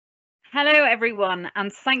Hello, everyone,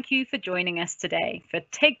 and thank you for joining us today for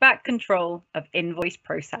Take Back Control of Invoice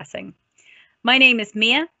Processing. My name is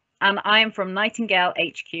Mia, and I am from Nightingale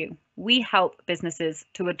HQ. We help businesses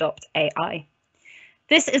to adopt AI.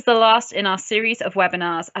 This is the last in our series of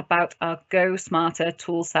webinars about our GoSmarter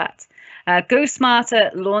toolset.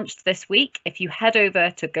 GoSmarter launched this week. If you head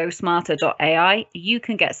over to GoSmarter.ai, you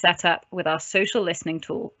can get set up with our social listening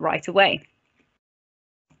tool right away.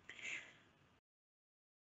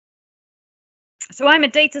 So I'm a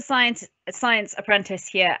data science apprentice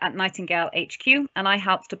here at Nightingale HQ, and I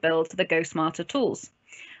help to build the GoSmarter tools.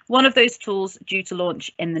 One of those tools due to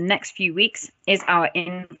launch in the next few weeks is our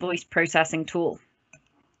invoice processing tool.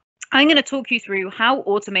 I'm going to talk you through how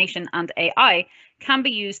automation and AI can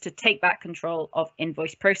be used to take back control of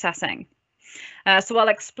invoice processing. So I'll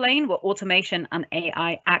explain what automation and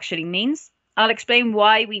AI actually means. I'll explain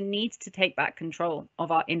why we need to take back control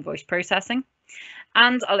of our invoice processing.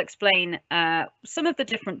 And I'll explain some of the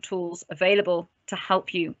different tools available to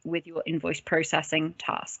help you with your invoice processing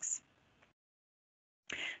tasks.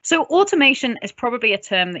 So automation is probably a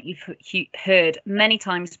term that you've heard many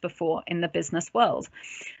times before in the business world.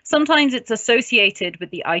 Sometimes it's associated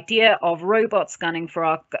with the idea of robots scanning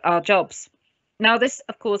for our jobs. Now, this,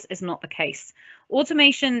 of course, is not the case.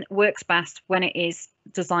 Automation works best when it is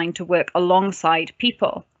designed to work alongside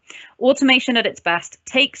people. Automation at its best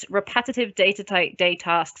takes repetitive day-to-day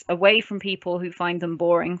tasks away from people who find them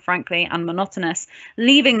boring, frankly, and monotonous,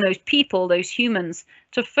 leaving those people, those humans,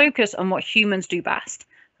 to focus on what humans do best,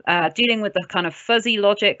 dealing with the kind of fuzzy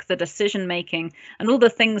logic, the decision making, and all the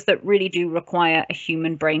things that really do require a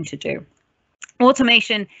human brain to do.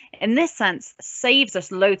 Automation, in this sense, saves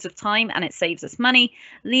us loads of time and it saves us money,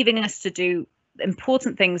 leaving us to do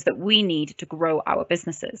important things that we need to grow our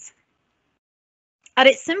businesses. At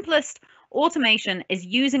its simplest, automation is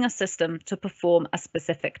using a system to perform a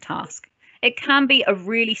specific task. It can be a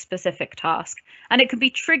really specific task, and it can be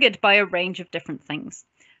triggered by a range of different things.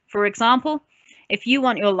 For example, if you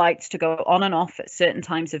want your lights to go on and off at certain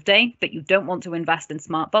times of day, but you don't want to invest in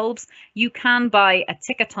smart bulbs, you can buy a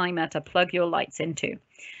ticker timer to plug your lights into.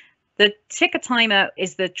 The ticker timer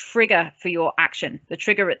is the trigger for your action. The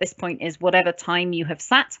trigger at this point is whatever time you have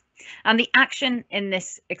set. And the action in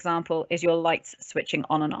this example is your lights switching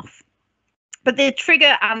on and off. But the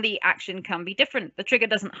trigger and the action can be different. The trigger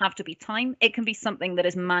doesn't have to be time. It can be something that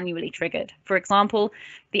is manually triggered. For example,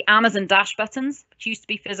 the Amazon Dash buttons, which used to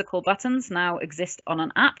be physical buttons, now exist on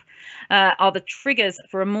an app, are the triggers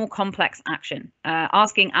for a more complex action,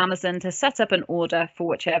 asking Amazon to set up an order for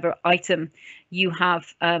whichever item you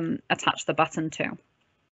have attached the button to.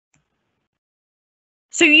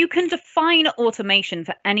 So you can define automation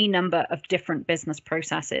for any number of different business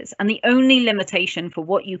processes, and the only limitation for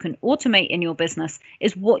what you can automate in your business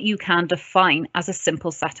is what you can define as a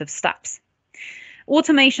simple set of steps.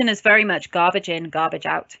 Automation is very much garbage in, garbage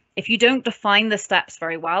out. If you don't define the steps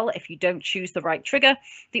very well, if you don't choose the right trigger,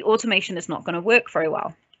 the automation is not going to work very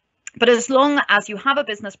well. But as long as you have a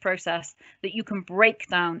business process that you can break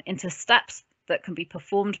down into steps that can be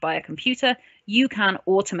performed by a computer, you can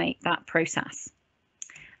automate that process.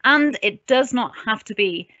 And it does not have to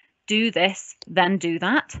be do this, then do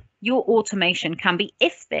that. Your automation can be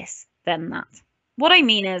if this, then that. What I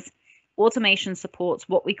mean is automation supports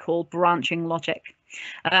what we call branching logic.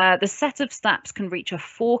 The set of steps can reach a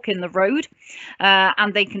fork in the road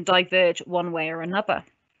and they can diverge one way or another.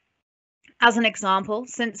 As an example,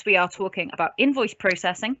 since we are talking about invoice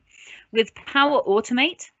processing, with Power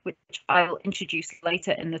Automate, which I'll introduce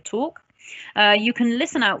later in the talk, you can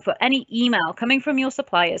listen out for any email coming from your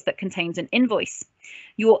suppliers that contains an invoice.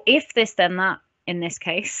 Your if this then that, in this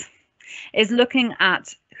case, is looking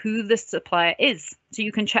at who the supplier is. So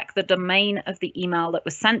you can check the domain of the email that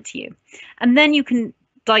was sent to you. And then you can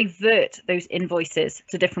divert those invoices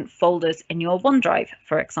to different folders in your OneDrive,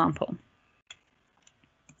 for example.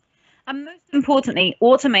 And most importantly,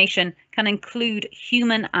 automation can include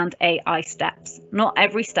human and AI steps. Not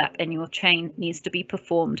every step in your chain needs to be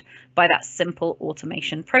performed by that simple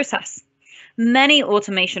automation process. Many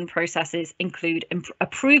automation processes include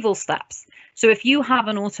approval steps. So if you have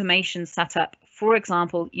an automation set up, for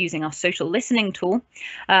example, using our social listening tool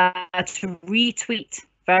to retweet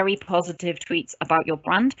very positive tweets about your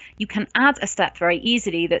brand, you can add a step very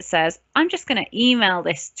easily that says, I'm just going to email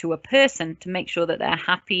this to a person to make sure that they're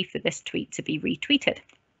happy for this tweet to be retweeted.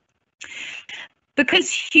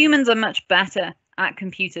 Because humans are much better at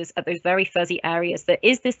computers at those very fuzzy areas, that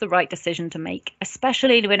is this the right decision to make,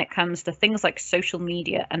 especially when it comes to things like social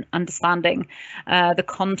media and understanding the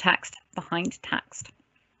context behind text.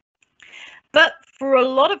 But For a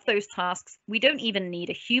lot of those tasks, we don't even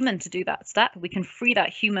need a human to do that step. We can free that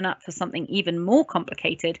human up for something even more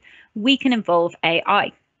complicated. We can involve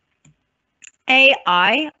AI.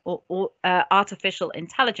 AI, or artificial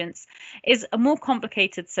intelligence, is a more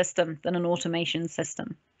complicated system than an automation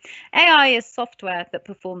system. AI is software that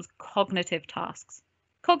performs cognitive tasks.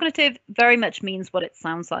 Cognitive very much means what it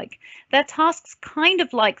sounds like. They're tasks kind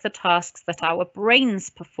of like the tasks that our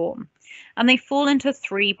brains perform, and they fall into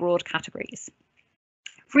three broad categories.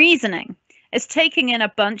 Reasoning is taking in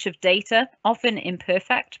a bunch of data, often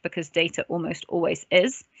imperfect because data almost always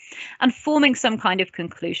is, and forming some kind of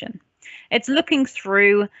conclusion. It's looking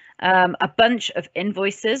through a bunch of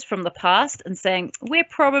invoices from the past and saying, we're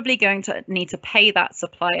probably going to need to pay that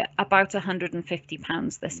supplier about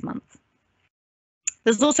 £150 this month.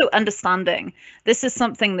 There's also understanding. This is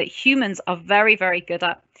something that humans are very, very good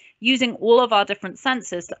at, using all of our different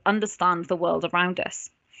senses to understand the world around us.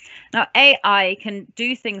 Now, AI can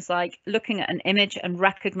do things like looking at an image and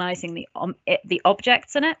recognizing the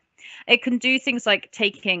objects in it. It can do things like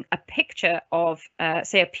taking a picture of,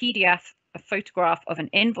 say, a PDF, a photograph of an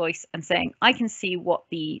invoice, and saying, I can see what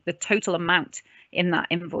the total amount in that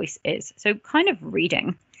invoice is. So kind of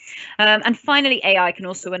reading. And finally, AI can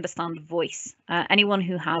also understand voice. Anyone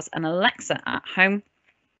who has an Alexa at home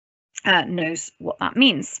knows what that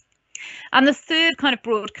means. And the third kind of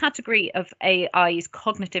broad category of AI's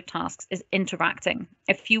cognitive tasks is interacting.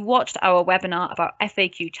 If you watched our webinar about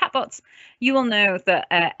FAQ chatbots, you will know that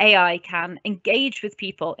AI can engage with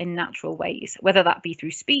people in natural ways, whether that be through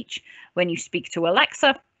speech, when you speak to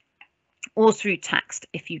Alexa, or through text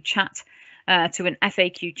if you chat to an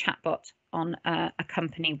FAQ chatbot on a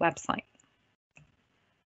company website.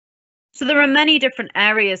 So there are many different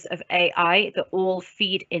areas of AI that all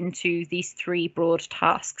feed into these three broad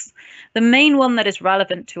tasks. The main one that is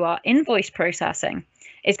relevant to our invoice processing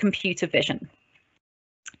is computer vision.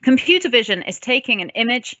 Computer vision is taking an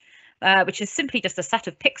image, which is simply just a set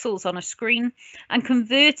of pixels on a screen, and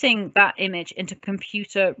converting that image into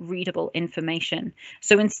computer readable information.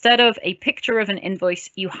 So instead of a picture of an invoice,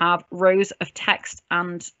 you have rows of text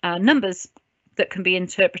and numbers that can be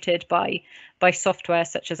interpreted by software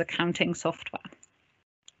such as accounting software.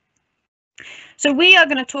 So we are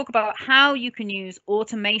going to talk about how you can use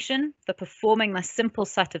automation for performing a simple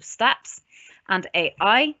set of steps, and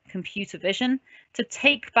AI, computer vision, to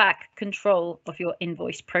take back control of your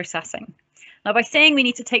invoice processing. Now, by saying we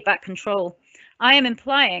need to take back control, I am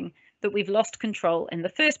implying that we've lost control in the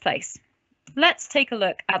first place. Let's take a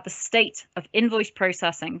look at the state of invoice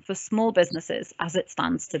processing for small businesses as it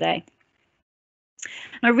stands today.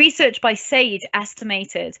 Now, research by Sage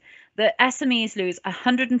estimated that SMEs lose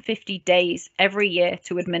 150 days every year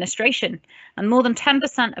to administration, and more than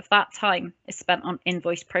 10% of that time is spent on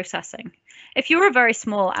invoice processing. If you're a very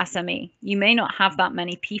small SME, you may not have that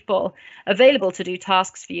many people available to do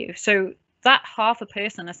tasks for you. So that half a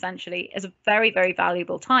person essentially is a very, very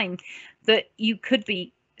valuable time that you could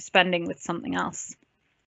be spending with something else.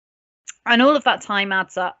 And all of that time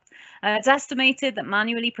adds up. It's estimated that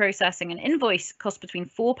manually processing an invoice costs between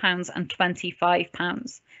 £4 and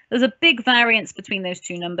 £25. There's a big variance between those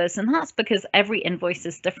two numbers, and that's because every invoice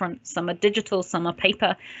is different. Some are digital, some are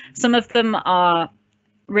paper. Some of them are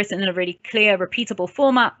written in a really clear, repeatable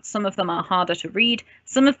format. Some of them are harder to read.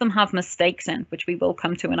 Some of them have mistakes in, which we will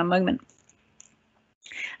come to in a moment.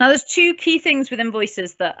 Now, there's two key things with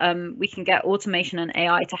invoices that we can get automation and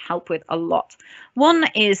AI to help with a lot. One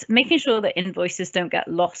is making sure that invoices don't get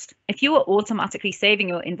lost. If you are automatically saving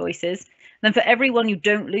your invoices, then for every one you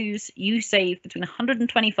don't lose, you save between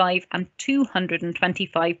 $125 and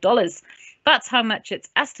 $225. That's how much it's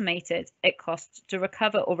estimated it costs to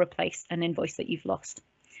recover or replace an invoice that you've lost.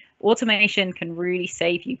 Automation can really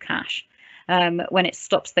save you cash when it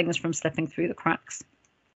stops things from slipping through the cracks.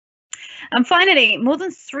 And finally, more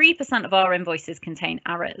than 3% of our invoices contain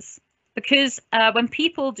errors, because when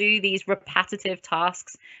people do these repetitive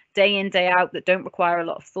tasks day in, day out that don't require a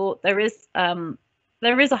lot of thought, there is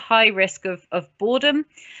a high risk of boredom,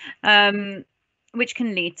 which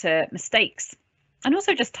can lead to mistakes. And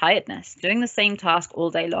also just tiredness. Doing the same task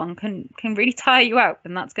all day long can really tire you out,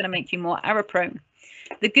 and that's going to make you more error prone.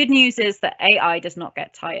 The good news is that AI does not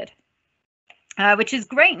get tired. Which is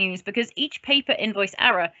great news, because each paper invoice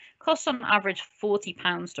error costs on average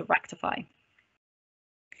 £40 to rectify.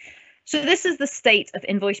 So this is the state of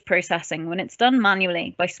invoice processing when it's done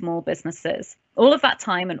manually by small businesses. All of that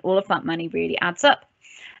time and all of that money really adds up.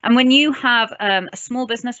 And when you have a small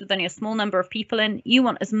business with only a small number of people in, you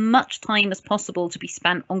want as much time as possible to be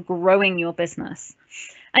spent on growing your business.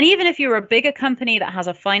 And even if you're a bigger company that has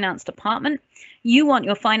a finance department, you want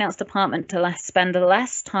your finance department to spend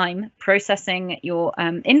less time processing your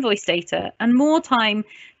invoice data and more time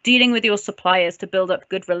dealing with your suppliers to build up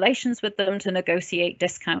good relations with them, to negotiate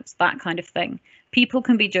discounts, that kind of thing. People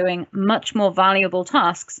can be doing much more valuable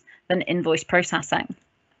tasks than invoice processing.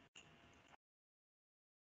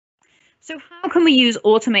 So how can we use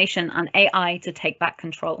automation and AI to take back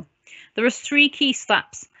control? There are 3 key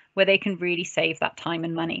steps where they can really save that time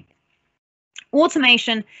and money.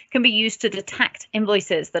 Automation can be used to detect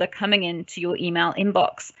invoices that are coming into your email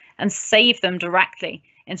inbox and save them directly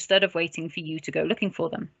instead of waiting for you to go looking for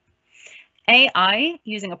them. AI,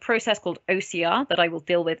 using a process called OCR that I will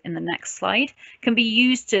deal with in the next slide, can be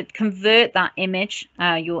used to convert that image,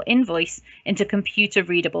 your invoice, into computer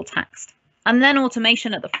readable text. And then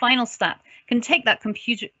automation at the final step can take that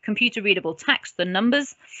computer readable text, the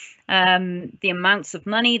numbers, the amounts of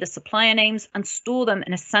money, the supplier names, and store them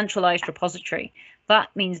in a centralized repository. That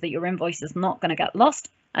means that your invoice is not going to get lost,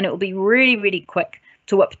 and it will be really, really quick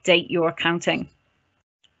to update your accounting.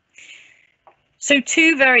 So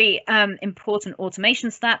 2 very important automation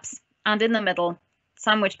steps, and in the middle,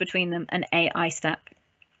 sandwiched between them, an AI step.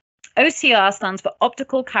 OCR stands for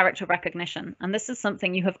optical character recognition, and this is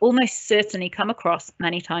something you have almost certainly come across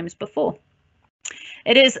many times before.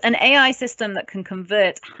 It is an AI system that can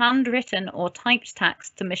convert handwritten or typed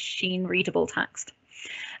text to machine readable text.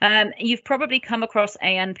 You've probably come across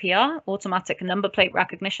ANPR, automatic number plate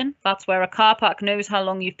recognition. That's where a car park knows how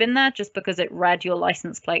long you've been there just because it read your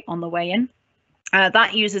license plate on the way in.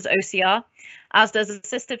 That uses OCR, as does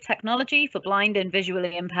assistive technology for blind and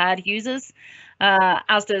visually impaired users,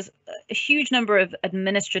 as does a huge number of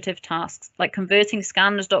administrative tasks like converting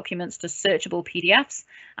scanned documents to searchable PDFs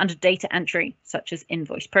and data entry, such as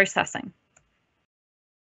invoice processing.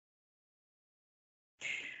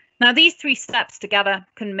 Now, these 3 steps together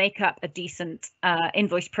can make up a decent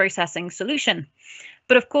invoice processing solution.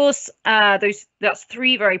 But of course, that's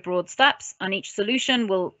 3 very broad steps, and each solution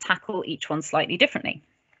will tackle each one slightly differently.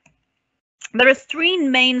 There are 3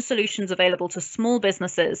 main solutions available to small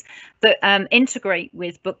businesses that integrate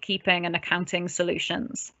with bookkeeping and accounting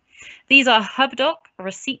solutions. These are HubDoc,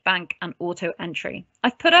 Receipt Bank, and Auto Entry.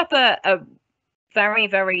 I've put up a very,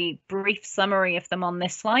 very brief summary of them on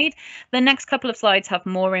this slide. The next couple of slides have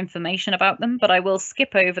more information about them, but I will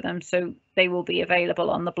skip over them so they will be available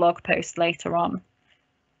on the blog post later on.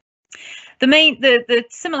 The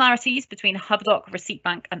similarities between HubDoc, Receipt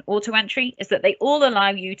Bank, and Auto Entry is that they all allow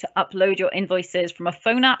you to upload your invoices from a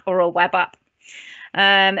phone app or a web app.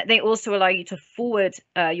 They also allow you to forward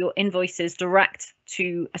your invoices direct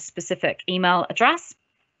to a specific email address.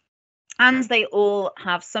 And they all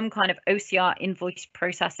have some kind of OCR invoice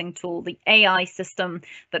processing tool, the AI system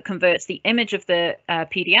that converts the image of the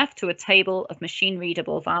PDF to a table of machine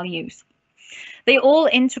readable values. They all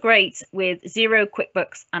integrate with Xero,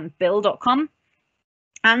 QuickBooks, and Bill.com,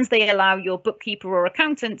 and they allow your bookkeeper or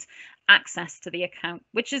accountant access to the account,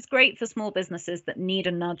 which is great for small businesses that need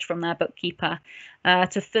a nudge from their bookkeeper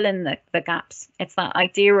to fill in the gaps. It's that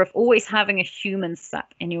idea of always having a human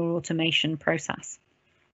step in your automation process.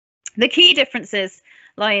 The key differences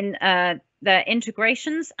lie in their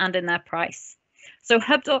integrations and in their price. So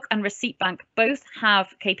HubDoc and Receipt Bank both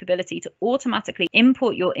have capability to automatically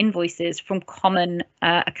import your invoices from common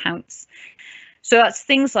accounts. So that's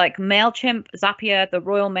things like MailChimp, Zapier, the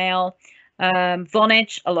Royal Mail,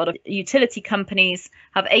 Vonage. A lot of utility companies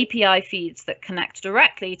have API feeds that connect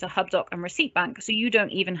directly to HubDoc and Receipt Bank, so you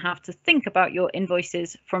don't even have to think about your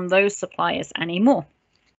invoices from those suppliers anymore.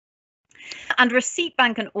 And Receipt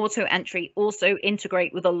Bank and Auto Entry also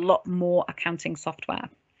integrate with a lot more accounting software.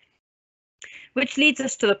 Which leads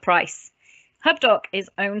us to the price. HubDoc is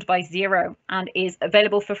owned by Xero and is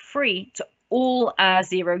available for free to all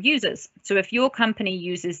Xero users. So if your company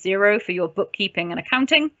uses Xero for your bookkeeping and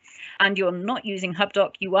accounting, and you're not using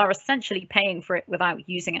HubDoc, you are essentially paying for it without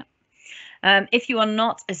using it. If you are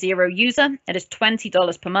not a Xero user, it is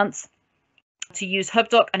 $20 per month to use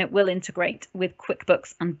HubDoc, and it will integrate with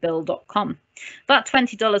QuickBooks and Bill.com. That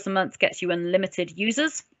 $20 a month gets you unlimited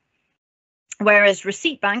users, whereas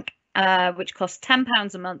Receipt Bank, which costs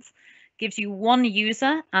 £10 a month, gives you 1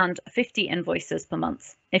 user and 50 invoices per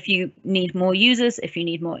month. If you need more users, if you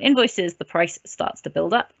need more invoices, the price starts to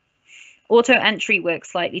build up. Auto Entry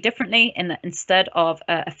works slightly differently in that instead of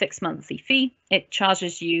a fixed monthly fee, it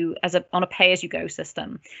charges you on a pay-as-you-go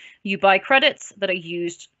system. You buy credits that are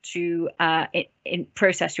used to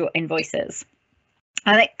process your invoices.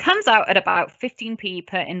 And it comes out at about 15p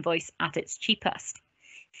per invoice at its cheapest.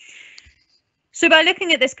 So by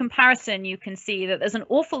looking at this comparison, you can see that there's an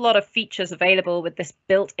awful lot of features available with this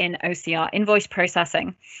built-in OCR invoice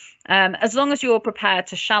processing, as long as you're prepared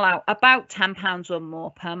to shell out about £10 or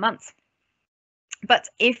more per month. But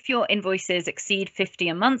if your invoices exceed 50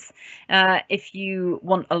 a month, if you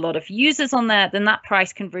want a lot of users on there, then that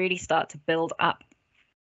price can really start to build up.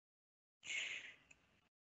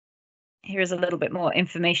 Here's a little bit more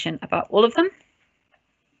information about all of them.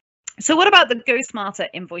 So what about the GoSmarter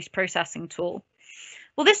Invoice Processing tool?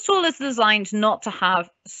 Well, this tool is designed not to have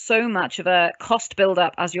so much of a cost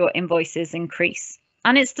buildup as your invoices increase.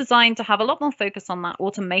 And it's designed to have a lot more focus on that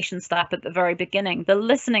automation step at the very beginning, the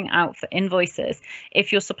listening out for invoices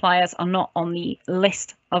if your suppliers are not on the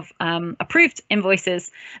list of approved invoices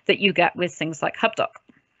that you get with things like HubDoc.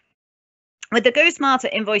 With the GoSmarter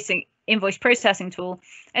Invoice Processing tool,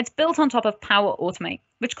 it's built on top of Power Automate,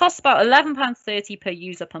 which costs about £11.30 per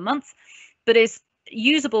user per month, but is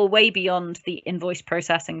usable way beyond the invoice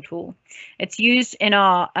processing tool. It's used in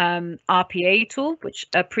our RPA tool, which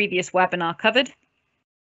a previous webinar covered.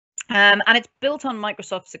 And it's built on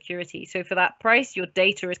Microsoft security. So for that price, your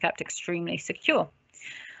data is kept extremely secure.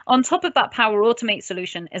 On top of that Power Automate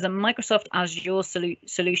solution is a Microsoft Azure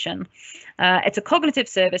solution. It's a cognitive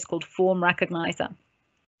service called Form Recognizer.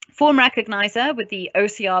 Form Recognizer with the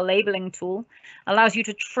OCR labeling tool allows you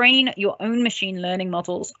to train your own machine learning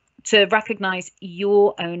models to recognize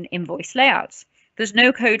your own invoice layouts. There's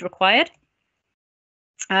no code required.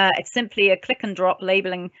 It's simply a click and drop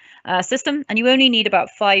labeling system, and you only need about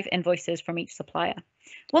 5 invoices from each supplier.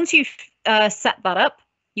 Once you've set that up,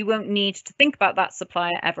 you won't need to think about that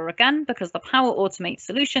supplier ever again, because the Power Automate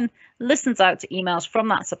solution listens out to emails from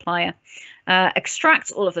that supplier,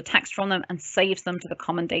 extracts all of the text from them, and saves them to the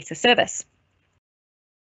common data service.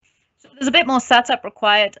 So there's a bit more setup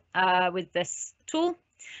required with this tool.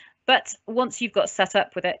 But once you've got set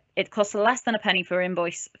up with it, it costs less than a penny per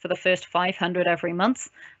invoice for the first 500 every month.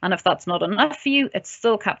 And if that's not enough for you, it's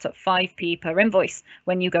still capped at 5p per invoice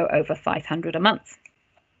when you go over 500 a month.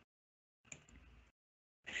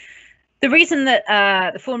 The reason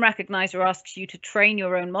that the Form Recognizer asks you to train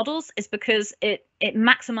your own models is because it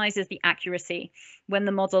maximizes the accuracy when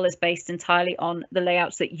the model is based entirely on the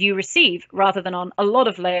layouts that you receive, rather than on a lot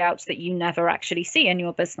of layouts that you never actually see in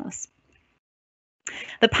your business.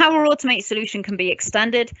 The Power Automate solution can be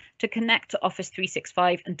extended to connect to Office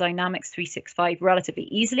 365 and Dynamics 365 relatively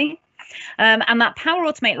easily. And that Power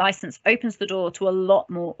Automate license opens the door to a lot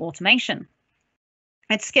more automation.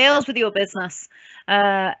 It scales with your business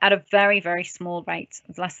at a very, very small rate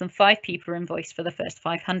of less than 5p per invoice for the first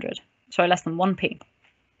 500. Sorry, less than 1p.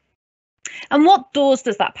 And what doors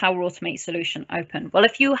does that Power Automate solution open? Well,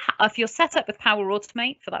 if you're set up with Power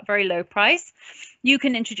Automate for that very low price, you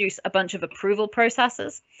can introduce a bunch of approval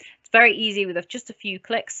processes. It's very easy with just a few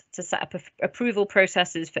clicks to set up approval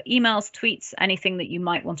processes for emails, tweets, anything that you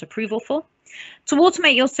might want approval for. To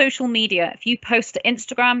automate your social media, if you post to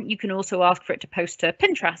Instagram, you can also ask for it to post to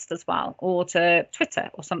Pinterest as well, or to Twitter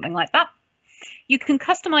or something like that. You can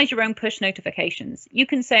customize your own push notifications. You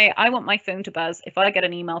can say, I want my phone to buzz if I get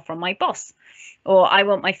an email from my boss, or I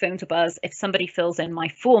want my phone to buzz if somebody fills in my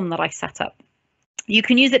form that I set up. You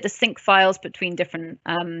can use it to sync files between different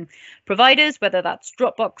providers, whether that's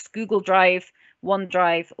Dropbox, Google Drive,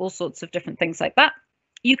 OneDrive, all sorts of different things like that.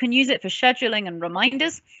 You can use it for scheduling and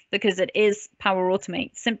reminders because it is Power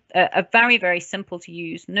Automate, a very, very simple to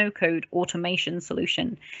use, no code automation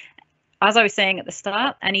solution. As I was saying at the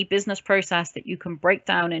start, any business process that you can break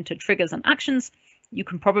down into triggers and actions, you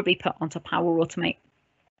can probably put onto Power Automate.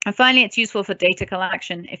 And finally, it's useful for data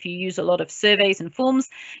collection. If you use a lot of surveys and forms,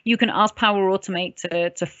 you can ask Power Automate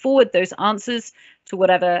to forward those answers to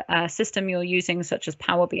whatever system you're using, such as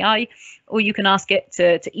Power BI, or you can ask it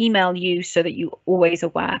to email you so that you're always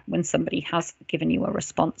aware when somebody has given you a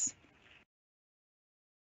response.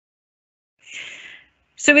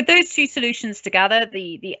 So with those two solutions together,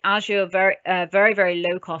 the Azure very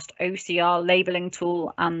low cost OCR labeling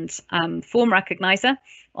tool and Form Recognizer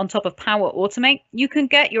on top of Power Automate, you can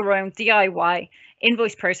get your own DIY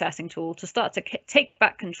invoice processing tool to start to take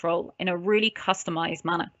back control in a really customized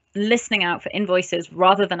manner, listening out for invoices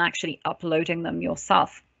rather than actually uploading them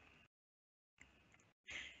yourself.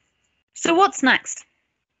 So what's next?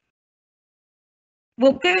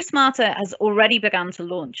 Well, GoSmarter has already begun to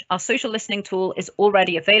launch. Our social listening tool is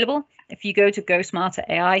already available. If you go to GoSmarter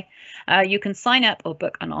AI, you can sign up or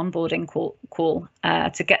book an onboarding call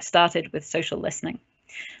to get started with social listening.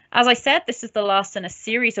 As I said, this is the last in a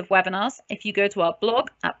series of webinars. If you go to our blog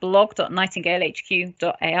at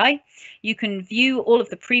blog.nightingalehq.ai, you can view all of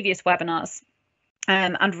the previous webinars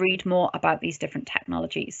and read more about these different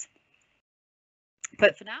technologies.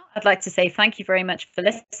 But for now, I'd like to say thank you very much for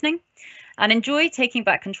listening and enjoy taking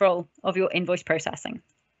back control of your invoice processing.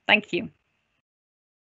 Thank you.